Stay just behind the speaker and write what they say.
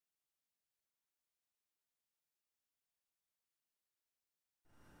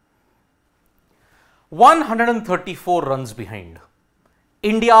134 runs behind.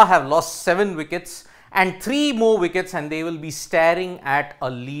 India have lost 7 wickets and 3 more wickets, and they will be staring at a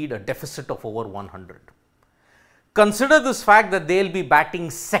lead, a deficit of over 100. Consider this fact that they will be batting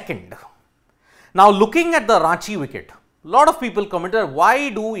second. Now, looking at the Ranchi wicket, a lot of people commented, why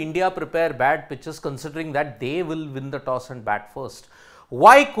do India prepare bad pitches considering that they will win the toss and bat first?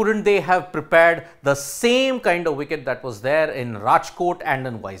 Why couldn't they have prepared the same kind of wicket that was there in Rajkot and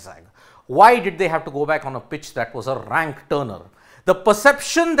in Vizag? Why did they have to go back on a pitch that was a rank turner? The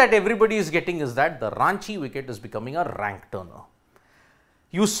perception that everybody is getting is that the Ranchi wicket is becoming a rank turner.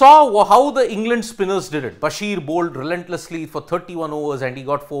 You saw how the England spinners did it. Bashir bowled relentlessly for 31 overs and he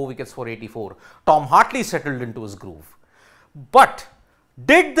got 4 wickets for 84. Tom Hartley settled into his groove. But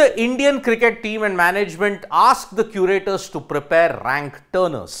did the Indian cricket team and management ask the curators to prepare rank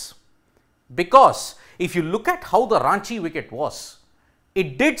turners? Because if you look at how the Ranchi wicket was,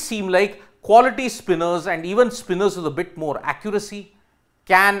 it did seem like quality spinners and even spinners with a bit more accuracy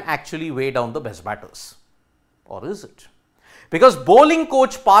can actually weigh down the best batters. Or is it? Because bowling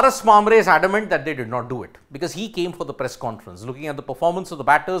coach Paras Mhambrey is adamant that they did not do it, because he came for the press conference. Looking at the performance of the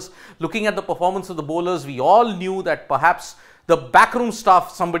batters, looking at the performance of the bowlers, we all knew that perhaps the backroom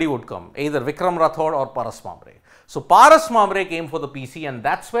staff, somebody would come, either Vikram Rathod or Paras Mhambrey. So Paras Mhambrey came for the PC, and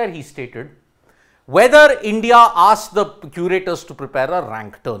that's where he stated whether India asked the curators to prepare a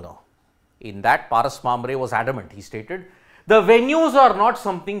rank turner. In that, Paras Mhambrey was adamant. He stated, the venues are not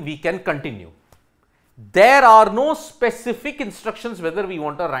something we can continue. There are no specific instructions whether we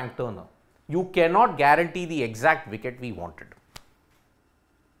want a rank turner. You cannot guarantee the exact wicket we wanted.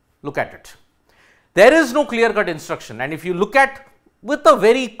 Look at it. There is no clear-cut instruction, and if you look at with a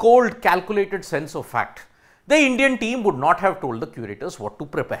very cold, calculated sense of fact, the Indian team would not have told the curators what to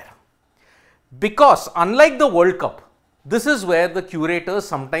prepare. Because unlike the World Cup, this is where the curators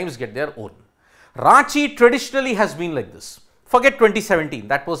sometimes get their own. Ranchi traditionally has been like this. Forget 2017,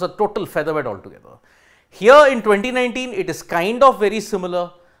 that was a total featherweight altogether. Here in 2019, it is kind of very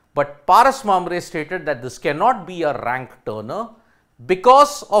similar, but Paras Mhambrey stated that this cannot be a rank turner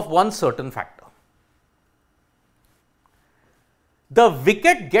because of one certain factor. The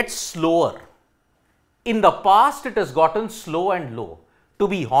wicket gets slower. In the past, it has gotten slow and low. To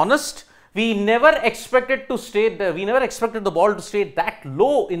be honest, we never expected the ball to stay that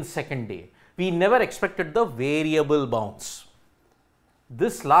low in second day. We never expected the variable bounce.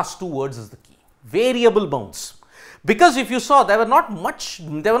 This last 2 words is the key. Variable bounce. Because if you saw, there were not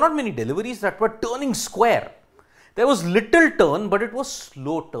many deliveries that were turning square. There was little turn, but it was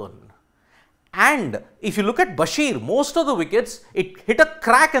slow turn. And if you look at Bashir, most of the wickets, it hit a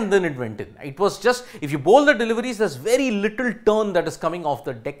crack and then it went in. It was just, if you bowl the deliveries, there's very little turn that is coming off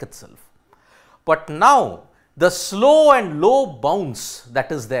the deck itself. But now, the slow and low bounce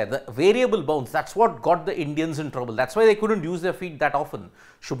that is there, the variable bounce, that's what got the Indians in trouble. That's why they couldn't use their feet that often.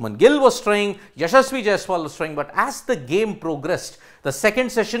 Shubman Gill was trying, Yashasvi Jaiswal was trying, but as the game progressed, the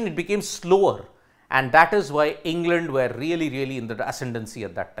second session, it became slower. And that is why England were really in the ascendancy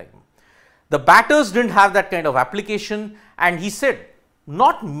at that time. The batters didn't have that kind of application, and he said,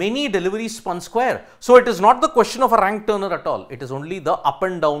 not many deliveries spun square. So it is not the question of a rank turner at all. It is only the up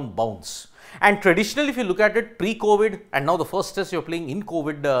and down bounce. And traditionally, if you look at it pre-COVID and now the first test you're playing in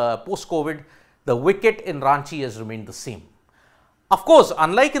COVID, post-COVID, the wicket in Ranchi has remained the same. Of course,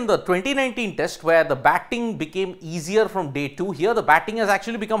 unlike in the 2019 test where the batting became easier from day 2, here the batting has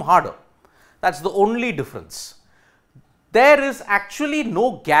actually become harder. That's the only difference. There is actually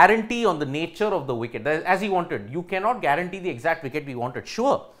no guarantee on the nature of the wicket. As he wanted, you cannot guarantee the exact wicket we wanted.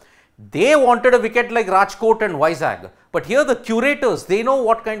 Sure, they wanted a wicket like Rajkot and Vizag, but here the curators, they know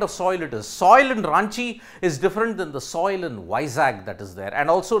what kind of soil it is. Soil in Ranchi is different than the soil in Vizag that is there, and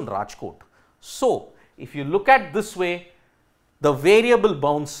also in Rajkot. So, if you look at this way, the variable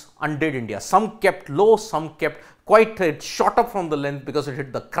bounce undid India. Some kept low, some kept it shot up from the length because it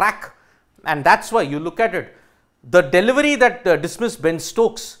hit the crack, and that's why you look at it. The delivery that dismissed Ben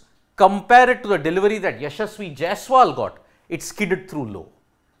Stokes, compare it to the delivery that Yashasvi Jaiswal got, it skidded through low.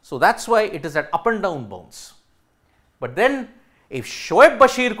 So that's why it is that up and down bounce. But then, if Shoaib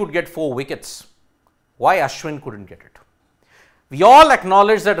Bashir could get 4 wickets, why Ashwin couldn't get it? We all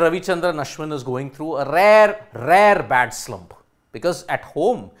acknowledge that Ravichandran Ashwin is going through a rare bad slump. Because at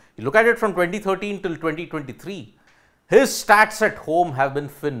home, you look at it from 2013 till 2023, his stats at home have been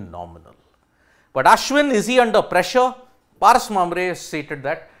phenomenal. But Ashwin, is he under pressure? Paras Mhambrey stated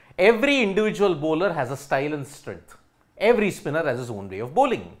that every individual bowler has a style and strength. Every spinner has his own way of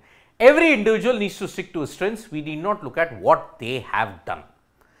bowling. Every individual needs to stick to his strengths. We need not look at what they have done.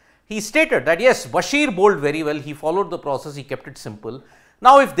 He stated that yes, Bashir bowled very well. He followed the process. He kept it simple.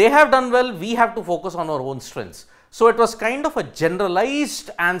 Now, if they have done well, we have to focus on our own strengths. So, it was kind of a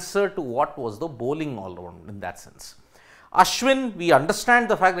generalized answer to what was the bowling all round in that sense. Ashwin, we understand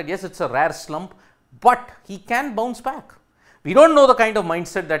the fact that yes, it's a rare slump, but he can bounce back. We don't know the kind of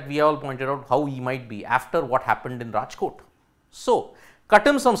mindset that we all pointed out how he might be after what happened in Rajkot. So, cut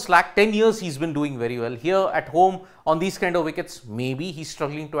him some slack. 10 years he's been doing very well. Here at home on these kind of wickets, maybe he's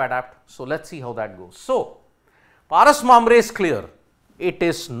struggling to adapt. So, let's see how that goes. So, Paras Mhambrey is clear. It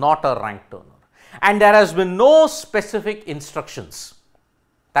is not a rank turner. And there has been no specific instructions.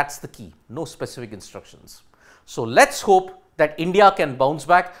 That's the key. No specific instructions. So, let's hope that India can bounce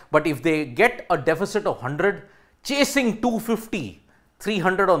back. But if they get a deficit of 100, chasing 250,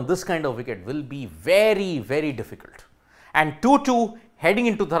 300 on this kind of wicket will be very, very difficult. And 2-2 heading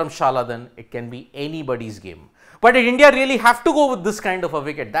into Dharamshala, then it can be anybody's game. But did India really have to go with this kind of a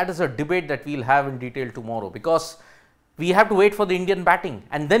wicket? That is a debate that we'll have in detail tomorrow, because we have to wait for the Indian batting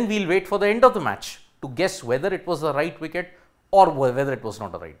and then we'll wait for the end of the match to guess whether it was the right wicket or whether it was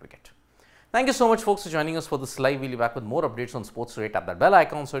not the right wicket. Thank you so much, folks, for joining us for this live. We'll be back with more updates on sports today. Tap that bell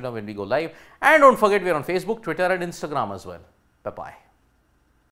icon so you know when we go live. And don't forget, we're on Facebook, Twitter and Instagram as well. Bye-bye.